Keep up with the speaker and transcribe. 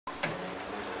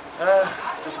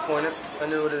Disappointed. I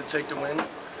knew what it would take to win.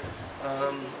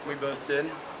 We both did.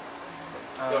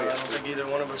 I don't think either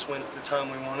one of us went the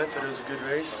time we wanted, but it was a good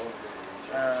race.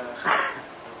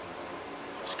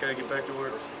 Just gotta get back to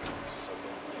work. I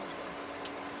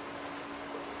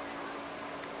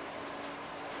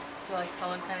feel like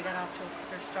Cullen kind of got off to a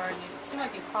quicker start. It seemed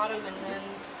like you caught him, and then...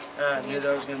 I knew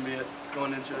that was going to be it,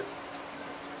 going into it.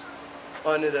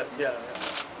 Oh, I knew that, yeah.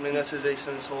 I mean, that's his ace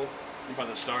in his hole. By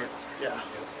the start? Yeah.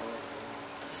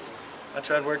 I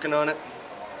tried working on it.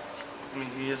 I mean,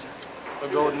 he is a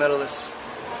gold medalist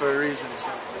for a reason,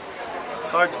 so it's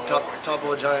hard to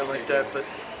topple a giant like that, but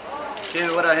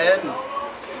gave it what I had, and I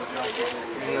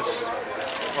mean, that's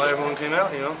why everyone came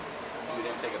out, you know. You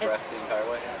didn't take a breath the entire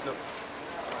way? Nope.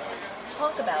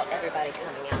 Talk about everybody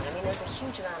coming out. I mean, there's a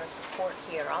huge amount of support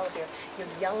here. All of your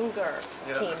younger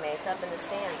teammates up in the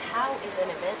stands. How is an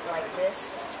event like this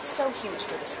so huge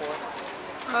for the sport?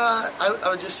 I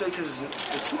would just say because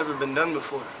it's never been done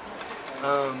before.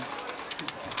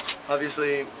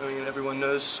 Obviously, I mean, everyone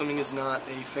knows swimming is not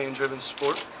a fan-driven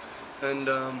sport, and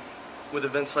with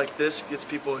events like this, it gets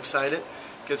people excited,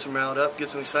 gets them riled up,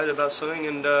 gets them excited about swimming,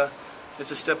 and it's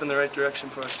a step in the right direction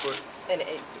for our sport. And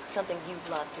it's something you'd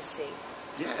love to see.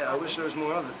 Yeah, I wish there was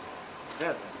more of it.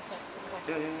 Yeah.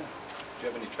 Okay. Yeah. Did you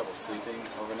have any trouble sleeping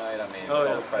overnight? I mean, Oh,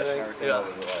 with all the pressure and everything, yeah.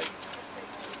 what was it like?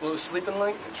 What was sleeping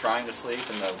like? Trying to sleep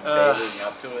and the day leading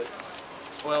up to it?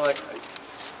 Well, like,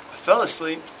 I fell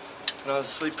asleep, and I was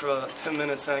asleep for about 10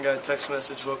 minutes, and I got a text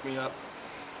message, woke me up.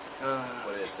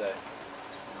 What did it say?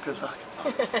 Good luck.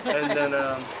 And then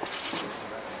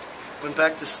went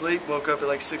back to sleep, woke up at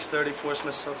like 6:30, forced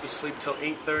myself to sleep till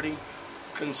 8:30.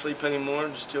 Couldn't sleep anymore,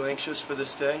 just too anxious for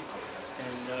this day.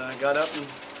 And I got up and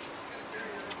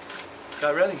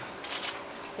got ready.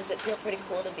 Does it feel pretty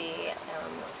cool to be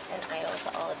an idol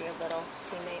to all of your little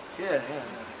teammates? Yeah.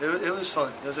 It was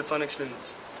fun. It was a fun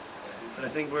experience. But I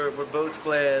think we're both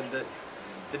glad that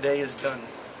the day is done.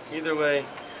 Either way,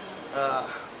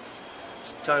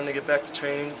 it's time to get back to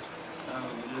training.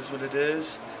 It is what it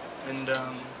is. And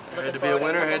there had to be a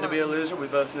winner, had to be a loser. We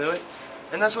both knew it.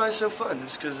 And that's why it's so fun.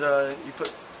 It's because you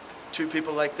put two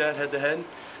people like that head to head.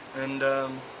 And,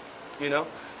 you know,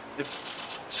 if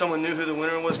someone knew who the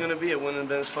winner was going to be, it wouldn't have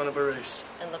been as fun of a race.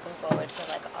 And looking forward to,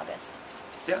 like, August.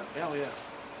 Yeah.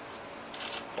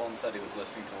 Cullen said he was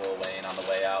listening to Lil Wayne on the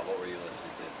way out. What were you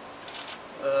listening to?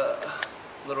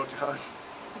 Little John.